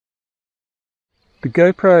The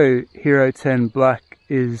GoPro Hero 10 Black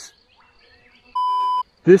is...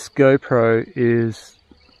 This GoPro is...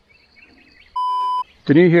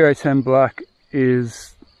 The new Hero 10 Black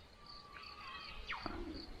is...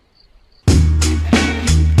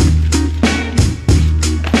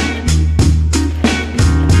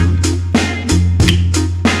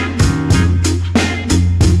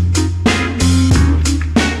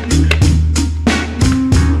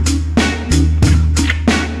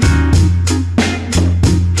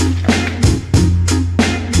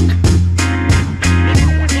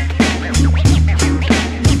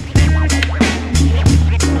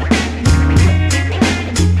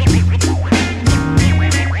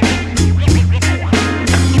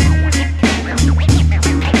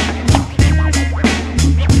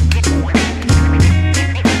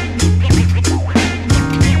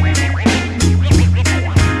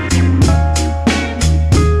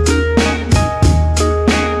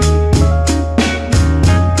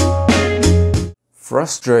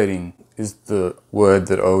 Frustrating is the word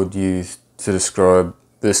that I would use to describe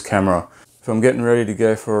this camera. If I'm getting ready to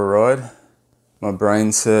go for a ride, my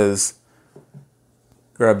brain says,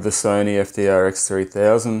 grab the Sony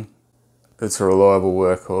FDR-X3000. It's a reliable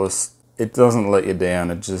workhorse. It doesn't let you down,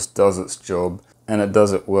 it just does its job, and it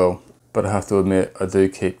does it well. But I have to admit, I do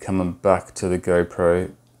keep coming back to the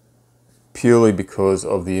GoPro purely because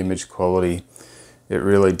of the image quality. It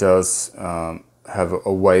really does have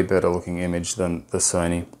a way better looking image than the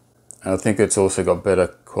Sony. And I think it's also got better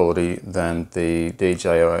quality than the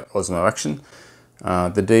DJI Osmo Action.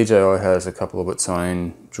 The DJI has a couple of its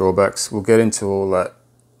own drawbacks. We'll get into all that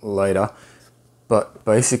later. But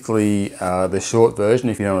basically, the short version,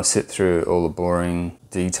 if you don't want to sit through all the boring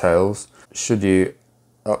details, should you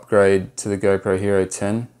upgrade to the GoPro Hero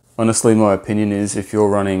 10? Honestly, my opinion is if you're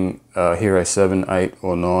running Hero 7, 8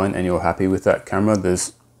 or 9 and you're happy with that camera,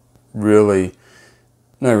 there's really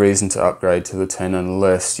no reason to upgrade to the 10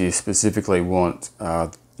 unless you specifically want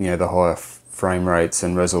the higher frame rates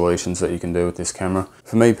and resolutions that you can do with this camera.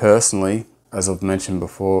 For me personally, as I've mentioned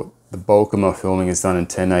before, the bulk of my filming is done in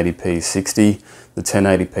 1080p 60. The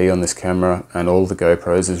 1080p on this camera and all the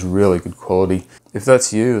GoPros is really good quality. If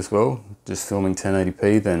that's you as well, just filming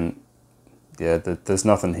 1080p, then yeah, there's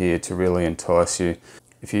nothing here to really entice you.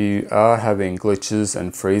 If you are having glitches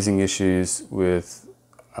and freezing issues with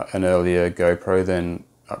an earlier GoPro, then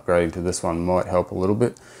upgrading to this one might help a little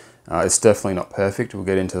bit. It's definitely not perfect. We'll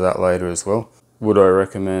get into that later as well. Would I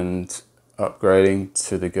recommend upgrading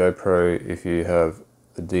to the GoPro if you have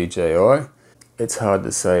the DJI? It's hard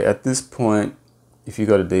to say. At this point, if you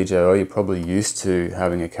got a DJI, you're probably used to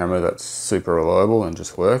having a camera that's super reliable and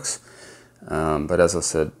just works. But as I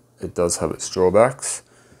said, it does have its drawbacks.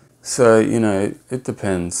 So, it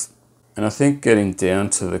depends. And I think getting down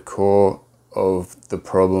to the core of the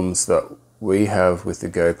problems that we have with the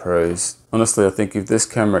GoPros, honestly, I think if this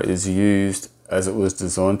camera is used as it was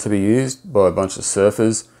designed to be used by a bunch of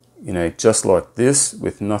surfers, just like this,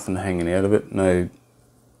 with nothing hanging out of it, no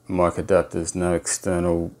mic adapters, no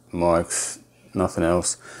external mics, nothing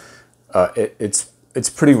else, it's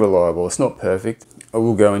pretty reliable. It's not perfect. I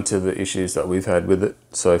will go into the issues that we've had with it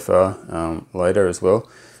so far later as well.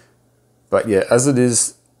 But yeah, as it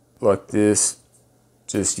is like this,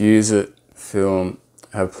 just use it, film,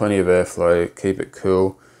 have plenty of airflow, keep it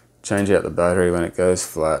cool, change out the battery when it goes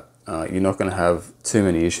flat. You're not going to have too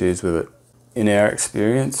many issues with it. In our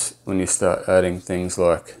experience, when you start adding things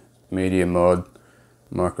like media mod,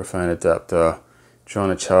 microphone adapter, trying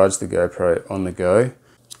to charge the GoPro on the go,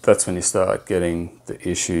 that's when you start getting the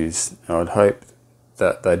issues. I'd hope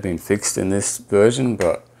that they'd been fixed in this version,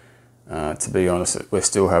 but to be honest, we're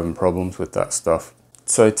still having problems with that stuff.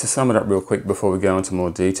 So to sum it up real quick before we go into more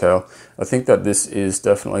detail, I think that this is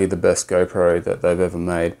definitely the best GoPro that they've ever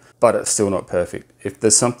made, but it's still not perfect. If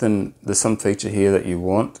there's some feature here that you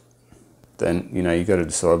want, then you got to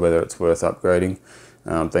decide whether it's worth upgrading.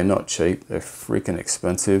 They're not cheap, they're freaking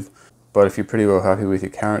expensive. But if you're pretty well happy with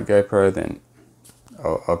your current GoPro, then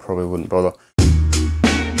I probably wouldn't bother.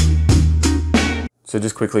 So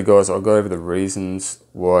just quickly guys, I'll go over the reasons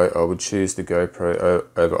why I would choose the GoPro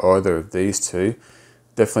over either of these two.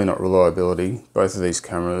 Definitely not reliability. Both of these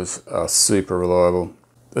cameras are super reliable.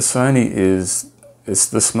 The Sony it's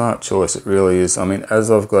the smart choice, it really is. I mean,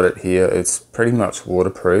 as I've got it here, it's pretty much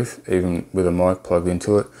waterproof, even with a mic plugged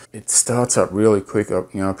into it. It starts up really quick.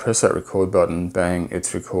 I press that record button, bang,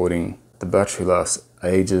 it's recording. The battery lasts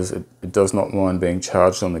ages. It does not mind being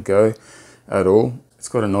charged on the go at all. It's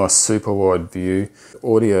got a nice super wide view. The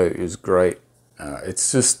audio is great.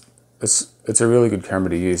 It's a really good camera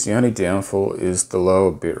to use. The only downfall is the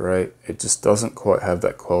lower bitrate. It just doesn't quite have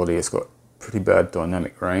that quality. It's got pretty bad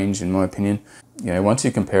dynamic range in my opinion. You know, once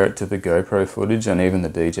you compare it to the GoPro footage and even the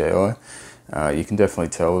DJI, you can definitely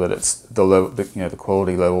tell that it's the level, you know, the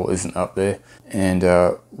quality level isn't up there. And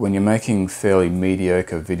when you're making fairly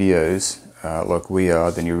mediocre videos like we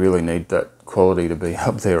are, then you really need that quality to be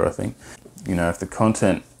up there, I think. You know, if the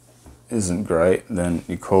content isn't great, then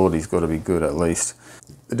your quality's got to be good at least.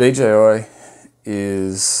 The DJI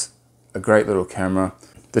is a great little camera.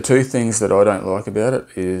 The two things that I don't like about it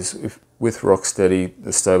is with Rocksteady,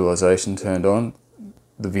 the stabilization turned on,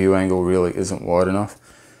 the view angle really isn't wide enough,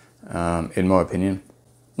 in my opinion.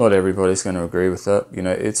 Not everybody's going to agree with that. You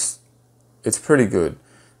know, it's pretty good.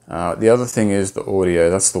 The other thing is the audio.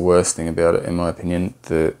 That's the worst thing about it, in my opinion.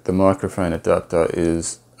 The microphone adapter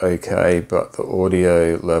is okay, but the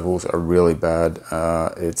audio levels are really bad.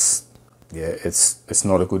 It's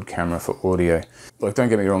not a good camera for audio. Like, don't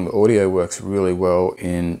get me wrong, the audio works really well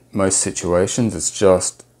in most situations. It's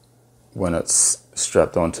just when it's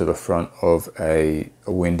strapped onto the front of a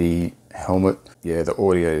windy helmet, yeah, the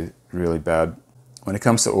audio is really bad. When it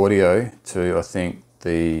comes to audio too, I think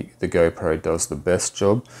the GoPro does the best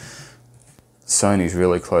job. Sony's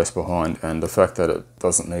really close behind, and the fact that it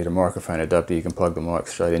doesn't need a microphone adapter, you can plug the mic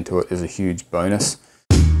straight into it, is a huge bonus.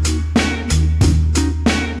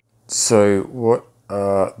 So what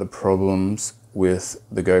are the problems with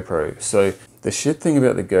the GoPro? So the shit thing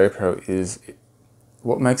about the GoPro is,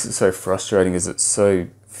 what makes it so frustrating is it's so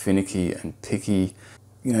finicky and picky.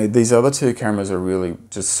 You know, these other two cameras are really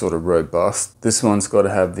just sort of robust. This one's got to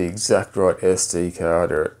have the exact right SD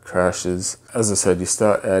card or it crashes. As I said, you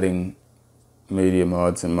start adding media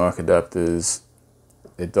mods and mic adapters,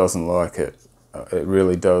 it doesn't like it. It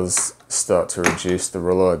really does start to reduce the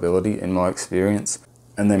reliability in my experience.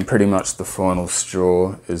 And then pretty much the final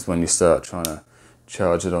straw is when you start trying to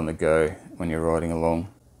charge it on the go when you're riding along.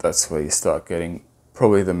 That's where you start getting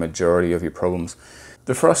probably the majority of your problems.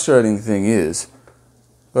 The frustrating thing is,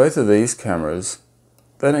 both of these cameras,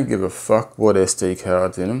 they don't give a fuck what SD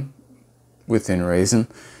card's in them, within reason.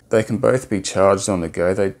 They can both be charged on the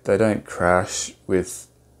go. They don't crash with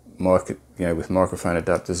with microphone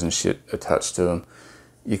adapters and shit attached to them.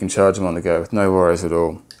 You can charge them on the go with no worries at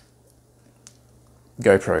all.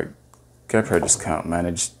 GoPro just can't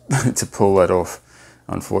manage to pull that off,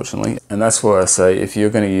 unfortunately. And that's why I say, if you're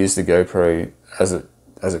going to use the GoPro as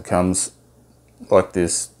it comes, like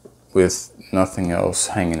this, with nothing else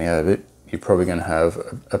hanging out of it, you're probably going to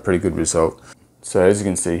have a pretty good result. So as you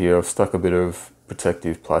can see here, I've stuck a bit of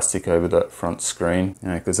protective plastic over that front screen,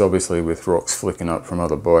 because obviously with rocks flicking up from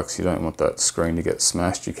other bikes, you don't want that screen to get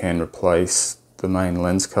smashed. You can replace the main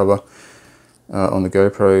lens cover on the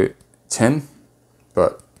GoPro 10,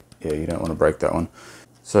 but yeah, you don't want to break that one.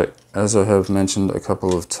 So as I have mentioned a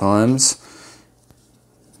couple of times,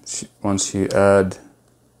 once you add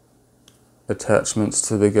attachments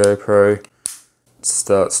to the GoPro, it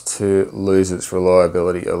starts to lose its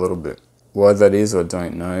reliability a little bit. Why that is, I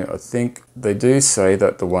don't know. I think they do say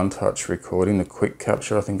that the one-touch recording, the quick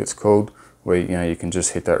capture I think it's called, where you can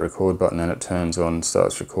just hit that record button and it turns on and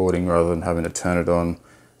starts recording rather than having to turn it on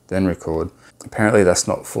then record. Apparently that's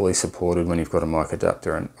not fully supported when you've got a mic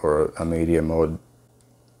adapter or a media mod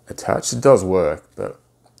attached. It does work, but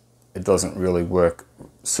it doesn't really work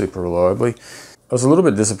super reliably. I was a little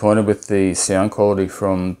bit disappointed with the sound quality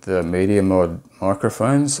from the media mod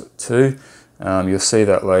microphones too. You'll see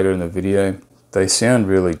that later in the video. They sound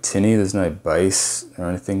really tinny, there's no bass or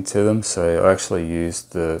anything to them, so I actually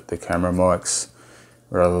used the camera mics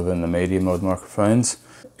rather than the media mod microphones,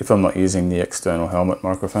 if I'm not using the external helmet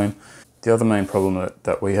microphone. The other main problem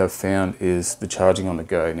that we have found is the charging on the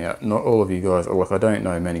go. Now, not all of you guys, or like I don't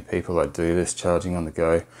know many people that do this charging on the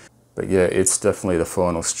go, but yeah, it's definitely the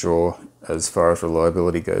final straw as far as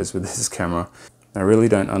reliability goes with this camera. I really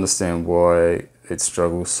don't understand why it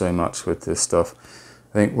struggles so much with this stuff.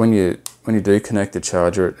 I think when you do connect the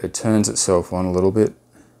charger, it turns itself on a little bit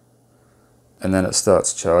and then it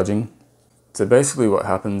starts charging. So basically what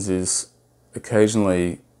happens is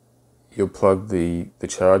occasionally you'll plug the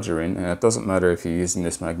charger in, and it doesn't matter if you're using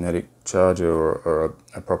this magnetic charger or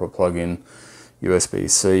a proper plug-in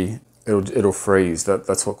USB-C, it'll freeze.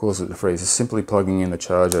 That's what causes it to freeze. It's simply plugging in the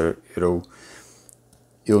charger,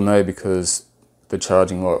 you'll know because the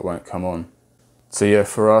charging light won't come on. So yeah,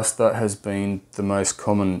 for us that has been the most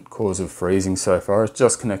common cause of freezing so far. It's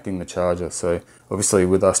just connecting the charger. So obviously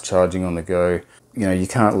with us charging on the go, you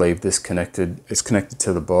can't leave this connected. It's connected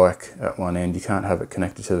to the bike at one end. You can't have it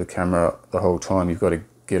connected to the camera the whole time. You've got to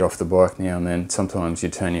get off the bike now and then. Sometimes you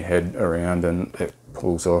turn your head around and it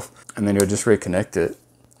pulls off, and then you'll just reconnect it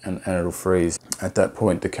and it'll freeze. At that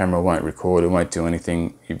point the camera won't record, it won't do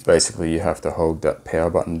anything. You have to hold that power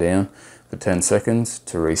button down for 10 seconds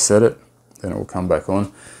to reset it, then it will come back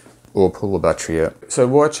on, or pull the battery out. So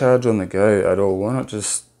why charge on the go at all? Why not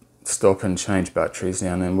just stop and change batteries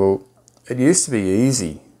now and then? Well, it used to be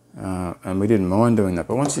easy, and we didn't mind doing that,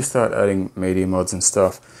 but once you start adding media mods and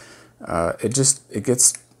stuff, it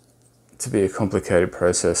gets to be a complicated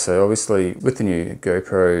process. So obviously with the new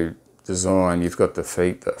GoPro design, you've got the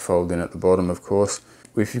feet that fold in at the bottom, of course.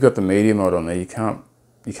 If you've got the media mod on there, you can't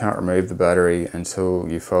remove the battery until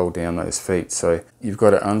you fold down those feet. So you've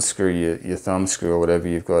got to unscrew your thumb screw or whatever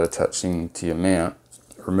you've got attaching to your mount,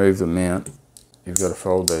 remove the mount, you've got to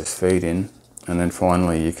fold those feet in, and then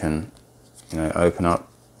finally you can, open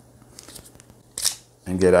up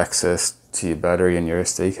and get access to your battery and your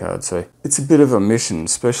SD card. So it's a bit of a mission,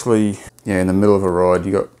 especially in the middle of a ride.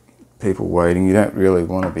 You got people waiting. You don't really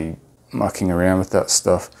want to be mucking around with that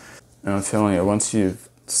stuff. And I'm telling you, once you've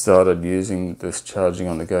started using this charging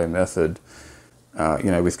on the go method,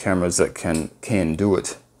 with cameras that can do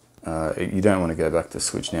it, you don't want to go back to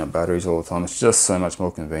switching out batteries all the time. It's just so much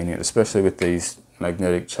more convenient, especially with these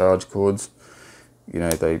magnetic charge cords.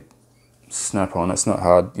 They snap on. It's not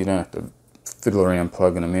hard. You don't have to fiddle around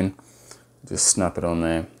plugging them in. Just snap it on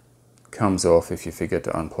there. Comes off if you forget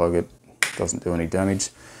to unplug it. Doesn't do any damage.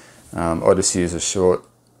 I just use a short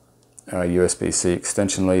USB-C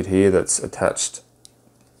extension lead here that's attached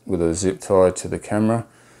with a zip tie to the camera,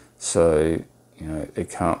 so it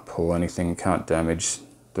can't pull anything, can't damage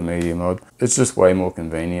the media mod. It's just way more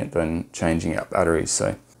convenient than changing out batteries.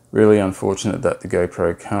 So really unfortunate that the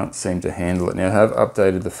GoPro can't seem to handle it. Now I have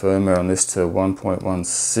updated the firmware on this to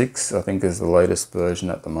 1.16, I think is the latest version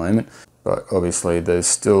at the moment, but obviously there's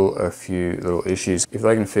still a few little issues. If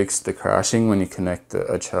they can fix the crashing when you connect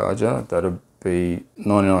a charger, that'll be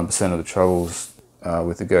 99% of the troubles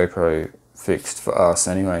with the GoPro fixed for us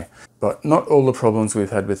anyway. But not all the problems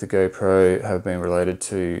we've had with the GoPro have been related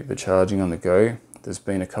to the charging on the go. There's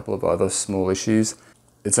been a couple of other small issues.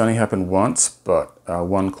 It's only happened once, but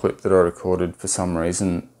one clip that I recorded, for some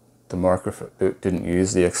reason the microphone didn't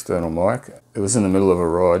use the external mic. It was in the middle of a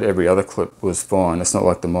ride. Every other clip was fine. It's not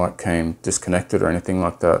like the mic came disconnected or anything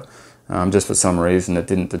like that. Just for some reason it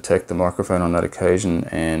didn't detect the microphone on that occasion,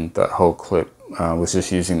 and that whole clip was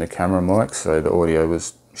just using the camera mic, so the audio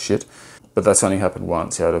was shit. But that's only happened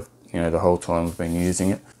once out of the whole time we've been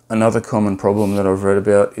using it. Another common problem that I've read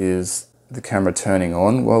about is the camera turning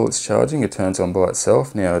on while it's charging. It turns on by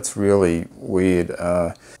itself. Now it's really weird.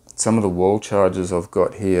 Some of the wall chargers I've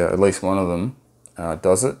got here, at least one of them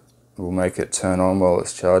does it. It will make it turn on while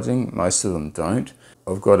it's charging. Most of them don't.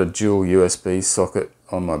 I've got a dual USB socket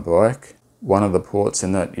on my bike. One of the ports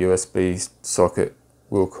in that USB socket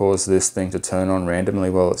will cause this thing to turn on randomly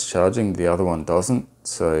while it's charging. The other one doesn't.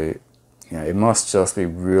 So it must just be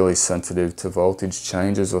really sensitive to voltage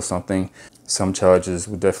changes or something. Some chargers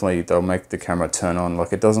will they'll make the camera turn on.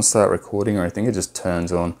 Like, it doesn't start recording or anything, it just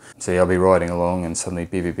turns on. See, I'll be riding along and suddenly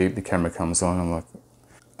beep, beep, beep, the camera comes on. I'm like,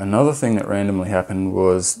 another thing that randomly happened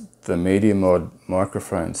was the media mod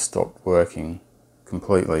microphone stopped working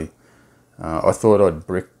completely. I thought I'd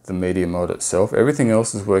bricked the media mod itself. Everything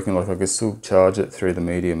else is working, like I could still charge it through the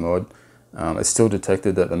media mod. It still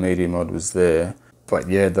detected that the media mod was there. But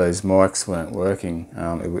yeah, those mics weren't working.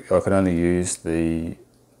 I could only use the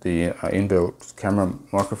inbuilt camera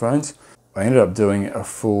microphones. I ended up doing a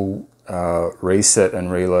full reset and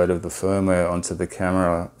reload of the firmware onto the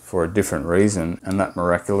camera for a different reason, and that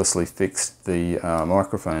miraculously fixed the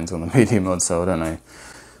microphones on the media mod. So I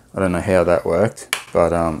don't know how that worked,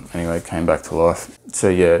 but anyway, it came back to life. So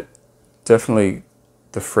yeah, definitely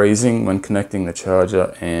the freezing when connecting the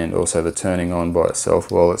charger and also the turning on by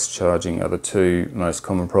itself while it's charging are the two most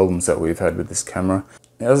common problems that we've had with this camera.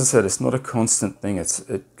 Now, as I said, it's not a constant thing,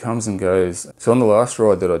 it comes and goes. So on the last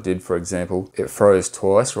ride that I did, for example, it froze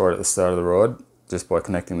twice right at the start of the ride just by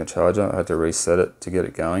connecting the charger. I had to reset it to get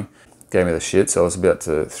it going. Gave me the shit, so I was about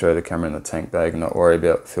to throw the camera in the tank bag and not worry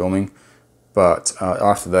about filming. But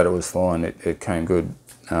after that it was fine, it came good.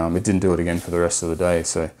 It didn't do it again for the rest of the day.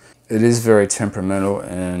 So it is very temperamental,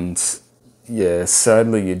 and yeah,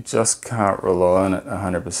 sadly you just can't rely on it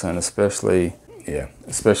 100%, especially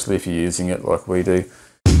if you're using it like we do.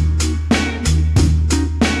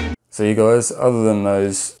 So you guys, other than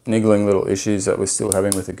those niggling little issues that we're still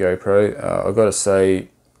having with the GoPro, I've got to say,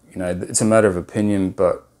 it's a matter of opinion,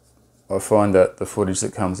 but I find that the footage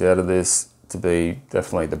that comes out of this to be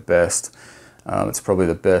definitely the best. It's probably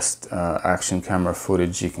the best action camera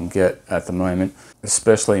footage you can get at the moment,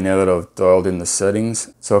 especially now that I've dialed in the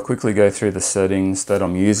settings. So I'll quickly go through the settings that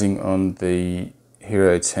I'm using on the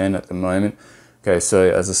Hero 10 at the moment. Okay, so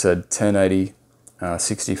as I said, 1080,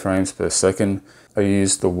 60 frames per second. I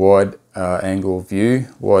use the wide angle view,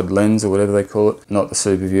 wide lens or whatever they call it, not the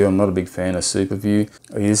super view. I'm not a big fan of super view.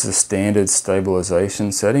 I use the standard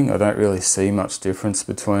stabilization setting. I don't really see much difference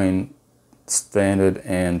between standard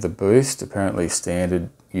and the boost. Apparently standard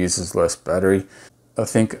uses less battery. I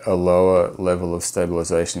think a lower level of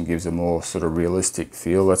stabilization gives a more sort of realistic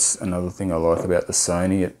feel. That's another thing I like about the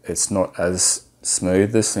Sony. It's not as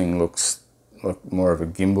smooth. This thing looks like more of a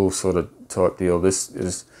gimbal sort of type deal.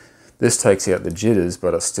 This takes out the jitters,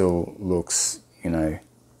 but it still looks, you know,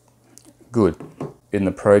 good. In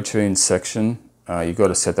the Pro Tunes section, you've got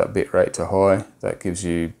to set that bitrate to high. That gives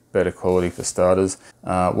you better quality for starters.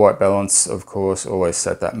 White balance, of course, always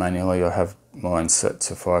set that manually. I have mine set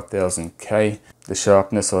to 5000K. The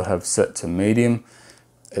sharpness I have set to medium.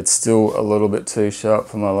 It's still a little bit too sharp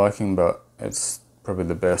for my liking, but it's probably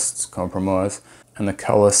the best compromise. And the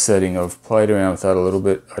color setting, I've played around with that a little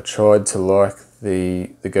bit. I tried to like the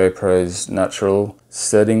GoPro's natural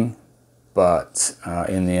setting, but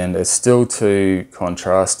in the end it's still too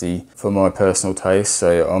contrasty for my personal taste.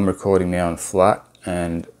 So I'm recording now in flat,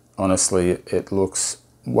 and honestly it looks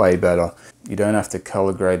way better. You don't have to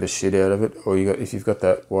color grade the shit out of it, or if you've got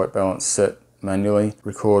that white balance set manually,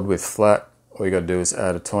 record with flat. All you got to do is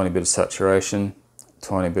add a tiny bit of saturation,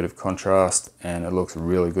 tiny bit of contrast, and it looks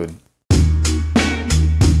really good.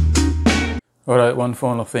 Alright, one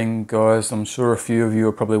final thing, guys. I'm sure a few of you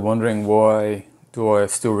are probably wondering, why do I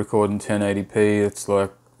still record in 1080p? It's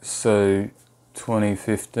like so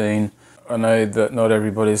 2015. I know that not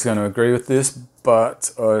everybody's going to agree with this,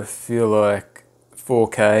 but I feel like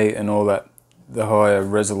 4K and all that, the higher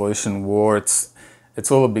resolution war, it's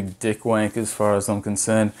all a big dick wank as far as I'm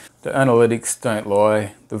concerned. The analytics don't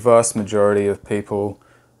lie. The vast majority of people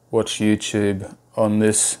watch YouTube on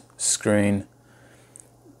this screen.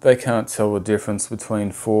 They can't tell the difference between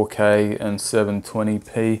 4K and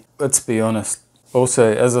 720p. Let's be honest.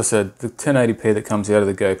 Also, as I said, the 1080p that comes out of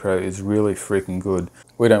the GoPro is really freaking good.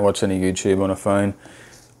 We don't watch any YouTube on a phone.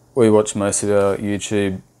 We watch most of our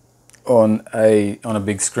YouTube on a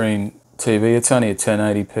big screen TV. It's only a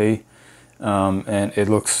 1080p, and it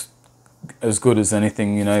looks as good as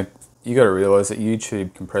anything. You know, you got to realize that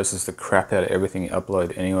YouTube compresses the crap out of everything you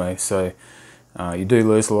upload anyway, so you do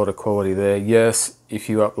lose a lot of quality there. Yes, if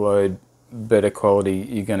you upload better quality,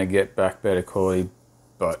 you're going to get back better quality,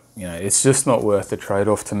 but you know, it's just not worth the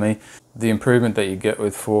trade-off to me. The improvement that you get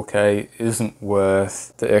with 4K isn't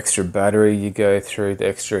worth the extra battery you go through, the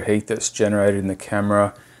extra heat that's generated in the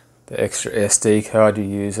camera, the extra SD card you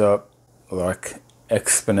use up, like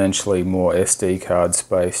exponentially more SD card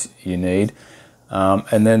space you need.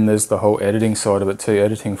 And then there's the whole editing side of it too,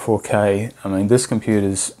 editing 4K. I mean, this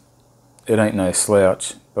computer's, it ain't no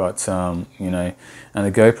slouch, but you know, and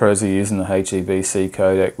the GoPros are using the HEVC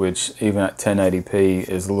codec, which even at 1080p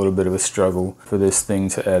is a little bit of a struggle for this thing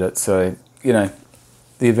to edit. So, you know,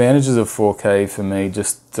 the advantages of 4K for me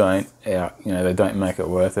just they don't make it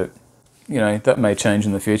worth it. You know, that may change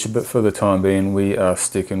in the future, but for the time being, we are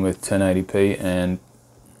sticking with 1080p, and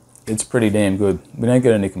it's pretty damn good. We don't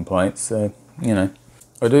get any complaints, so, you know.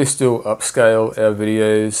 I do still upscale our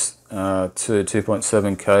videos to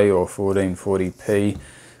 2.7K or 1440p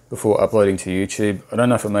before uploading to YouTube. I don't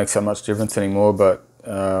know if it makes that much difference anymore, but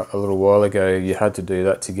a little while ago you had to do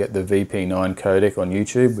that to get the VP9 codec on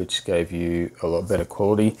YouTube, which gave you a lot better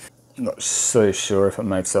quality. I'm not so sure if it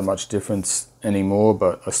makes that much difference anymore,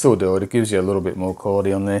 but I still do it. It gives you a little bit more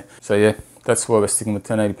quality on there. So yeah, that's why we're sticking with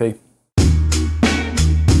 1080p.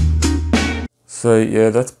 So yeah,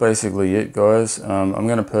 that's basically it, guys. I'm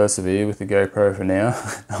going to persevere with the GoPro for now.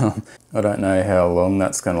 I don't know how long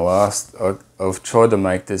that's going to last. I've tried to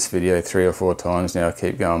make this video 3 or 4 times now. I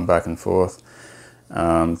keep going back and forth,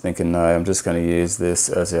 thinking no, I'm just going to use this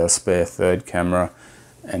as our spare third camera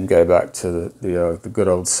and go back to the good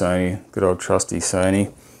old Sony, good old trusty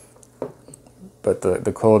Sony. But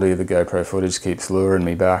the quality of the GoPro footage keeps luring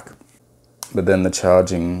me back. But then the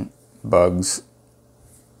charging bugs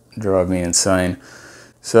drive me insane.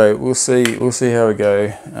 So we'll see how we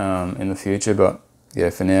go in the future, but yeah,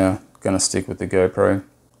 for now, gonna stick with the GoPro.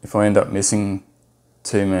 If I end up missing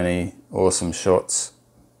too many awesome shots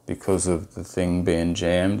because of the thing being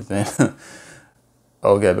jammed, then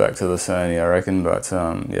I'll go back to the Sony, I reckon. But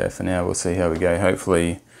yeah, for now, we'll see how we go.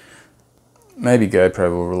 Hopefully, maybe GoPro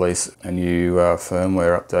will release a new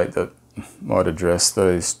firmware update that might address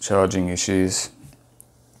those charging issues.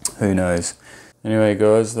 Who knows? Anyway,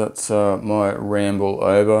 guys, that's my ramble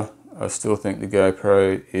over. I still think the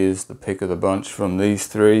GoPro is the pick of the bunch from these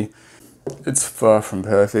three. It's far from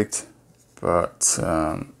perfect, but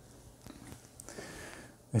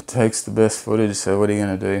it takes the best footage, so what are you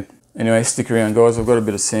going to do? Anyway, stick around guys, I've got a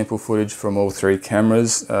bit of sample footage from all three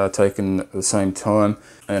cameras taken at the same time,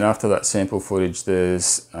 and after that sample footage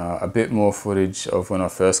there's a bit more footage of when I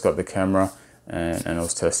first got the camera and I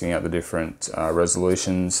was testing out the different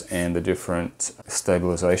resolutions and the different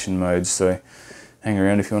stabilization modes, so hang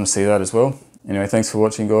around if you want to see that as well. Anyway, thanks for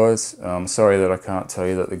watching guys. Sorry that I can't tell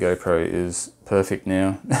you that the GoPro is perfect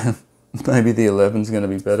now. Maybe the 11's going to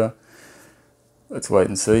be better. Let's wait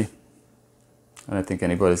and see. I don't think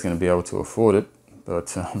anybody's going to be able to afford it,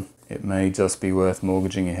 but it may just be worth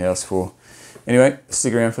mortgaging your house for. Anyway,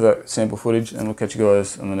 stick around for that sample footage and we'll catch you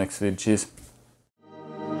guys on the next vid. Cheers.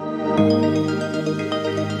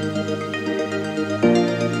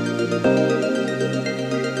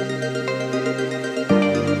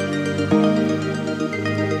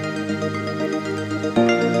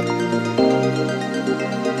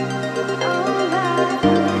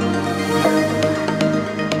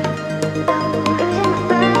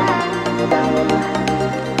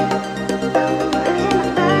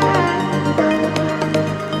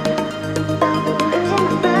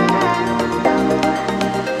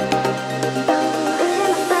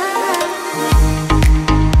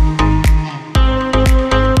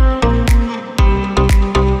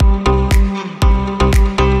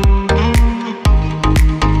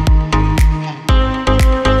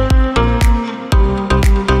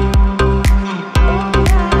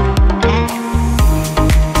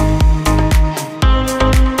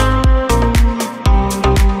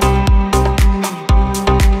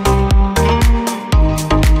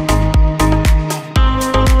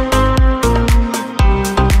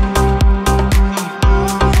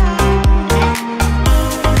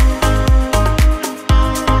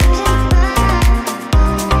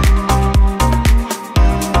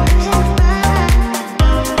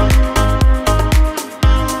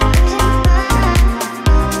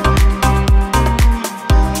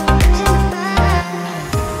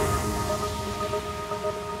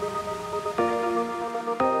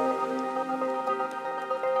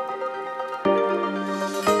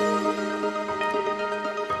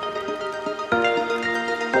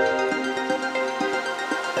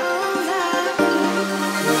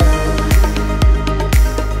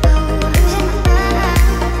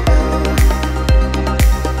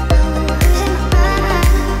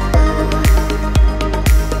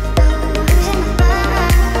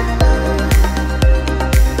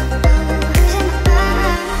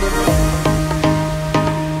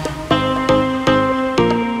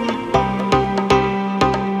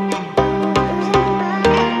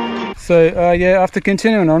 So yeah, after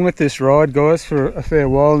continuing on with this ride guys for a fair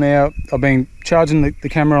while now, I've been charging the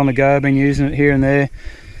camera on the go, I've been using it here and there.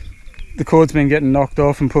 The cord's been getting knocked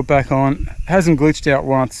off and put back on. It hasn't glitched out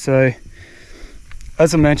once, so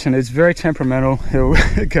as I mentioned, it's very temperamental.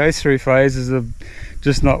 It goes through phases of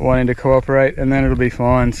just not wanting to cooperate and then it'll be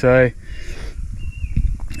fine. So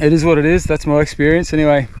it is what it is, that's my experience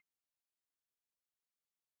anyway.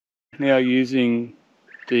 Now using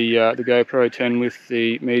the GoPro 10 with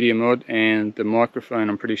the media mod, and the microphone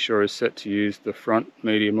I'm pretty sure is set to use the front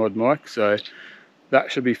media mod mic, so that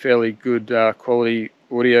should be fairly good quality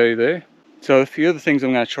audio there. So a few of the things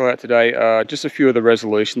I'm going to try out today are just a few of the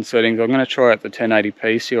resolution settings. I'm going to try out the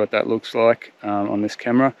 1080p, see what that looks like on this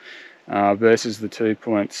camera versus the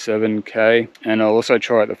 2.7K, and I'll also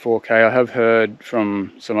try out the 4K. I have heard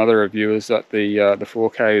from some other reviewers that the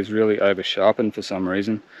 4K is really over sharpened for some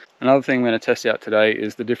reason. Another thing I'm going to test out today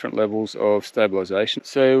is the different levels of stabilization.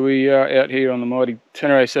 So we are out here on the mighty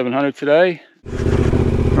Tenere 700 today.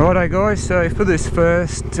 Righto guys, so for this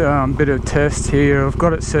first bit of test here, I've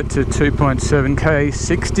got it set to 2.7K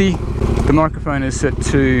 60. The microphone is set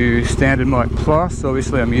to standard mic plus.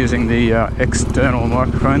 Obviously I'm using the external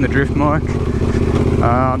microphone, the drift mic.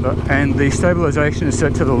 And the stabilization is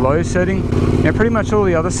set to the low setting. Now pretty much all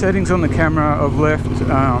the other settings on the camera I've left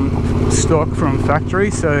stock from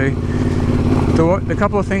factory, so the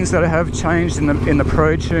couple of things that I have changed in the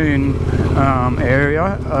ProTune area,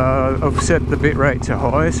 I've set the bitrate to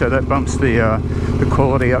high, so that bumps the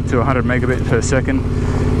quality up to 100 megabit per second.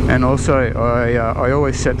 And also I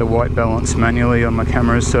always set the white balance manually on my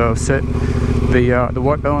cameras, so I've set the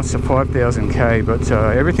white balance to 5000K, but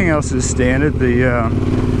everything else is standard.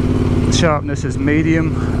 The sharpness is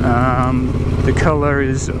medium, the color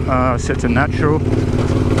is set to natural.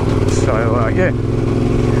 So yeah,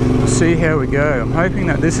 we'll see how we go. I'm hoping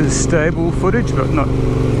that this is stable footage, but not,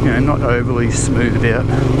 you know, not overly smoothed out.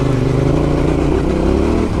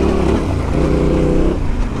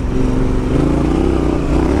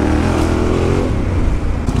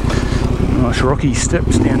 Nice rocky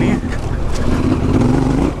steps down here.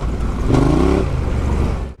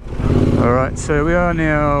 Alright, so we are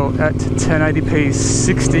now at 1080p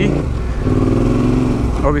 60.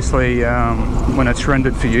 Obviously, when it's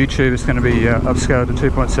rendered for YouTube, it's going to be upscaled to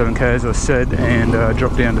 2.7K, as I said, and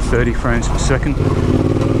drop down to 30 frames per second. But,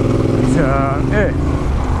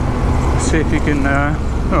 yeah, see if you can,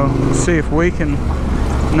 well, see if we can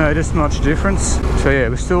notice much difference. So yeah,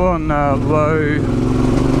 we're still on low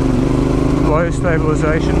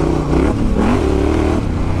stabilization,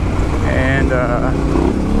 and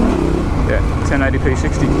yeah, 1080p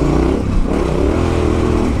 60.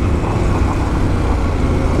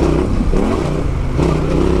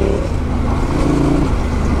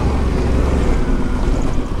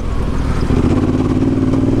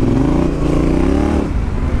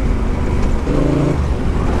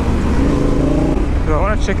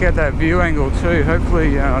 Check out that view angle too.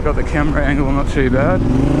 Hopefully I got the camera angle not too bad.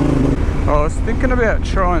 I was thinking about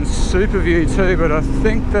trying super view too, but I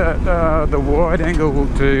think that the wide angle will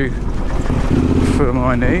do for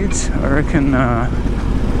my needs. I reckon yeah,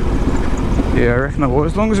 I reckon I will.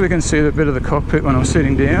 As long as we can see the bit of the cockpit when I'm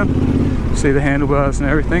sitting down, see the handlebars and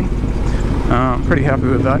everything, I'm pretty happy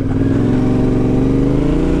with that.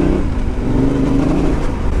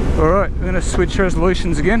 Alright, we're going to switch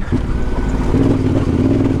resolutions again.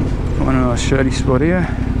 On a nice shady spot here.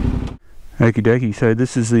 Okie dokie, so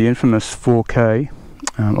this is the infamous 4K.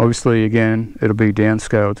 Obviously, again, it'll be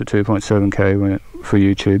downscaled to 2.7K for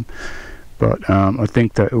YouTube, but I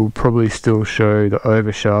think that it will probably still show the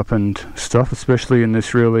over sharpened stuff, especially in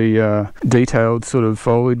this really detailed sort of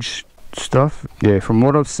foliage stuff. Yeah, from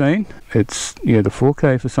what I've seen, it's, yeah, the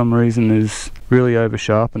 4K for some reason is really over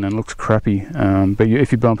sharpened and looks crappy, but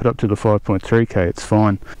if you bump it up to the 5.3K, it's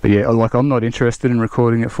fine. But yeah, like, I'm not interested in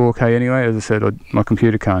recording at 4K anyway. As I said, my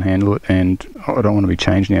computer can't handle it, and I don't want to be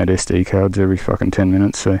changing out SD cards every fucking 10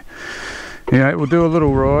 minutes. So yeah, we'll do a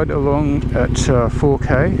little ride along at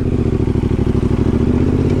 4K.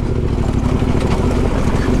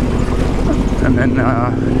 And then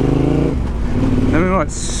we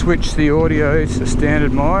might switch the audio to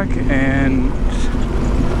standard mic and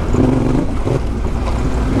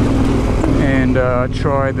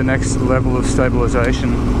try the next level of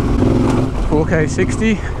stabilization. 4K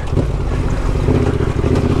 60,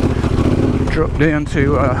 drop down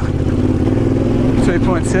to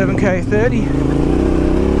 2.7K 30.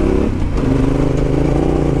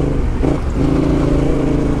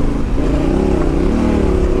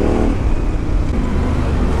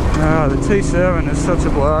 The T7 is such a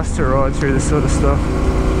blast to ride through this sort of stuff.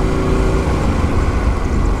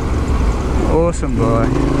 Awesome bike.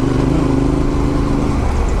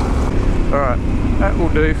 Alright, that will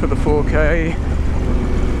do for the 4K.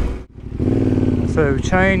 So we've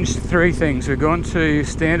changed three things. We've gone to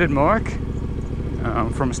standard mic,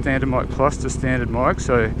 from standard mic plus to standard mic,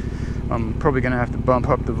 so I'm probably going to have to bump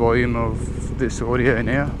up the volume of this audio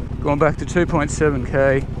now. Going back to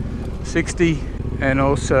 2.7K 60. And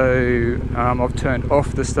also, I've turned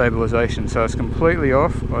off the stabilization, so it's completely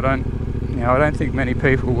off. I don't think many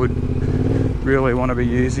people would really want to be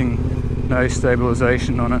using no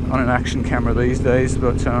stabilization on an action camera these days.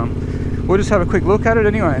 But we'll just have a quick look at it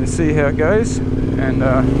anyway and see how it goes, and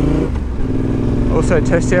also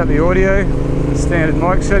test out the audio, the standard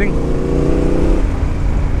mic setting.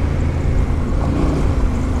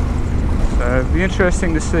 So it'd be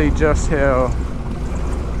interesting to see just how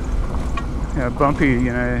bumpy,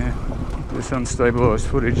 you know, this unstabilized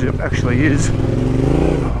footage actually is.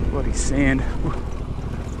 Oh, bloody sand.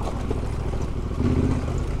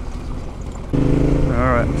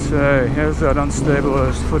 Alright, so how's that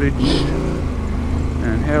unstabilized footage?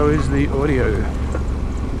 And how is the audio?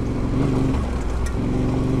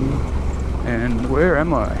 And where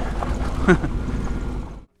am I?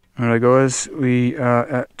 Alright guys, we are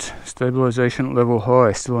at stabilization level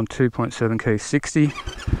high, still on 2.7K 60.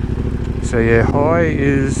 So yeah, high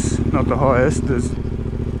is not the highest.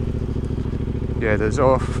 There's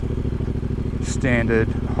off, standard,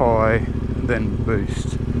 high, then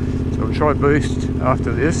boost. So we'll try boost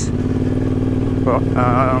after this. But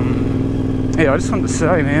yeah, I just wanted to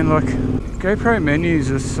say, man, like, GoPro menus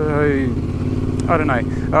are so, I don't know,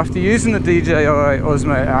 after using the DJI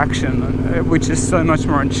Osmo Action, which is so much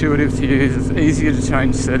more intuitive to use, it's easier to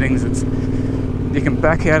change settings, you can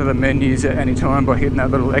back out of the menus at any time by hitting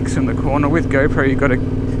that little X in the corner. With GoPro, you've got to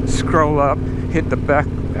scroll up, hit the back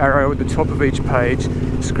arrow at the top of each page,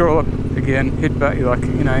 scroll up again, hit back, like,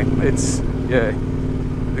 you know, it's, yeah.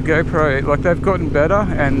 The GoPro, like, they've gotten better,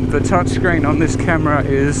 and the touchscreen on this camera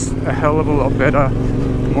is a hell of a lot better,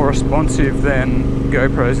 more responsive than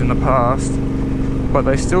GoPros in the past, but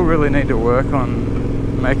they still really need to work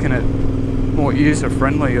on making it more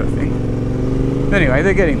user-friendly, I think. Anyway,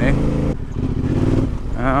 they're getting there.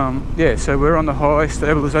 Yeah, so we're on the high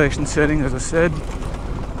stabilization setting, as I said.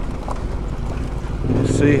 We'll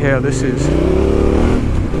see how this is.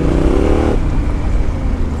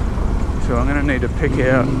 So I'm going to need to pick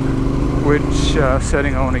out which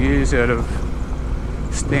setting I want to use out of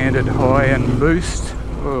standard, high and boost.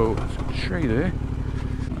 Whoa, there's a tree there.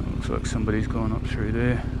 Looks like somebody's gone up through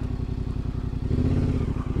there.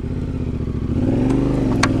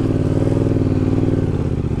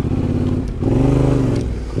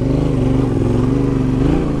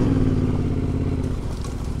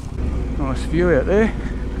 Nice view out there.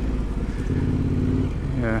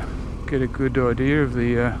 Yeah, get a good idea of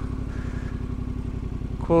the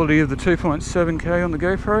quality of the 2.7K on the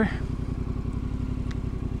GoPro.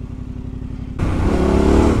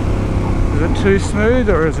 Is it too smooth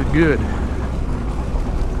or is it good?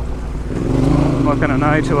 I'm not going to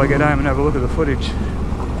know till I get home and have a look at the footage.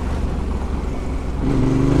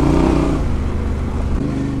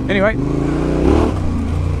 Anyway,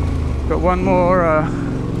 got one more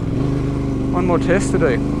test to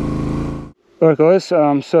do. Alright guys,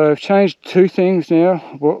 so I've changed two things now.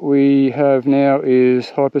 What we have now is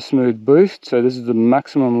Hypersmooth boost, so this is the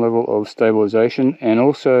maximum level of stabilization, and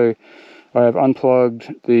also I have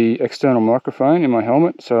unplugged the external microphone in my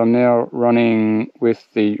helmet, so I'm now running with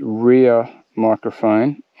the rear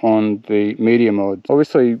microphone on the media mod.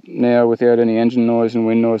 Obviously now without any engine noise and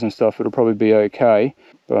wind noise and stuff, it'll probably be okay,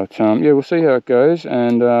 but yeah, we'll see how it goes,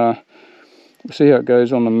 and we'll see how it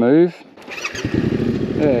goes on the move.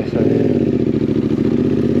 Yeah,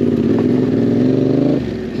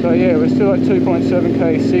 so yeah, we're still at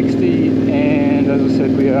 2.7K 60, and as I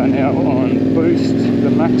said, we are now on boost, the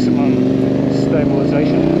maximum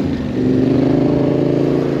stabilization.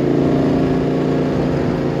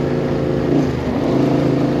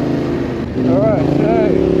 Alright, so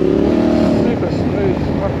super smooth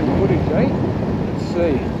fucking footage, eh? Let's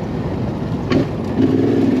see.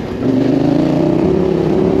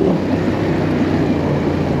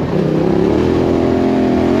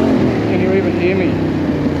 Can you even hear me?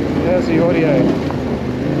 How's the audio?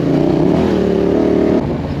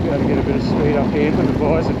 Just got to get a bit of speed up here, put the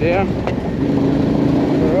visor down.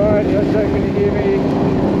 Alright, how's that? Can you hear me?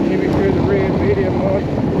 Hear me through the rear media mod?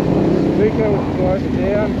 Speaker with the visor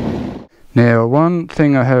down. Now, one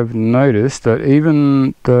thing I have noticed, that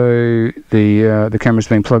even though the camera's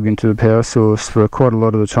been plugged into the power source for quite a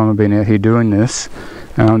lot of the time I've been out here doing this,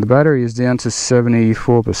 the battery is down to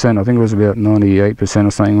 74%. I think it was about 98%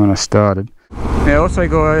 or something when I started. Now also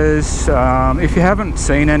guys, if you haven't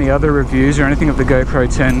seen any other reviews or anything of the GoPro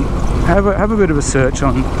 10, have a bit of a search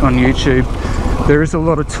on YouTube. There is a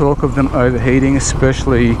lot of talk of them overheating,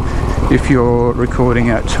 especially if you're recording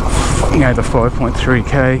at, you know, the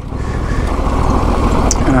 5.3K.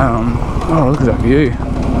 Oh, look at that view.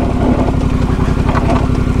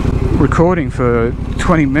 Recording for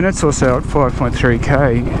 20 minutes or so at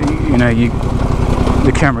 5.3K, you know,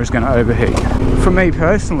 the camera is going to overheat. For me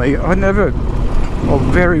personally,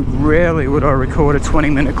 very rarely would I record a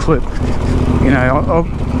 20-minute clip. You know,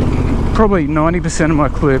 probably 90% of my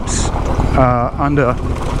clips are under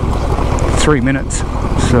 3 minutes.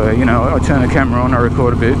 So, you know, I turn the camera on, I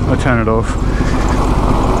record a bit, I turn it off.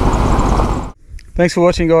 Thanks for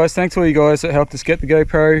watching guys. Thanks to all you guys that helped us get the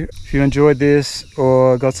GoPro. If you enjoyed this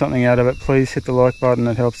or got something out of it, please hit the like button.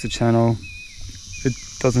 It helps the channel. It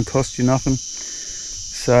doesn't cost you nothing.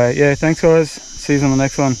 So yeah, thanks guys. See you on the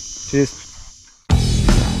next one. Cheers.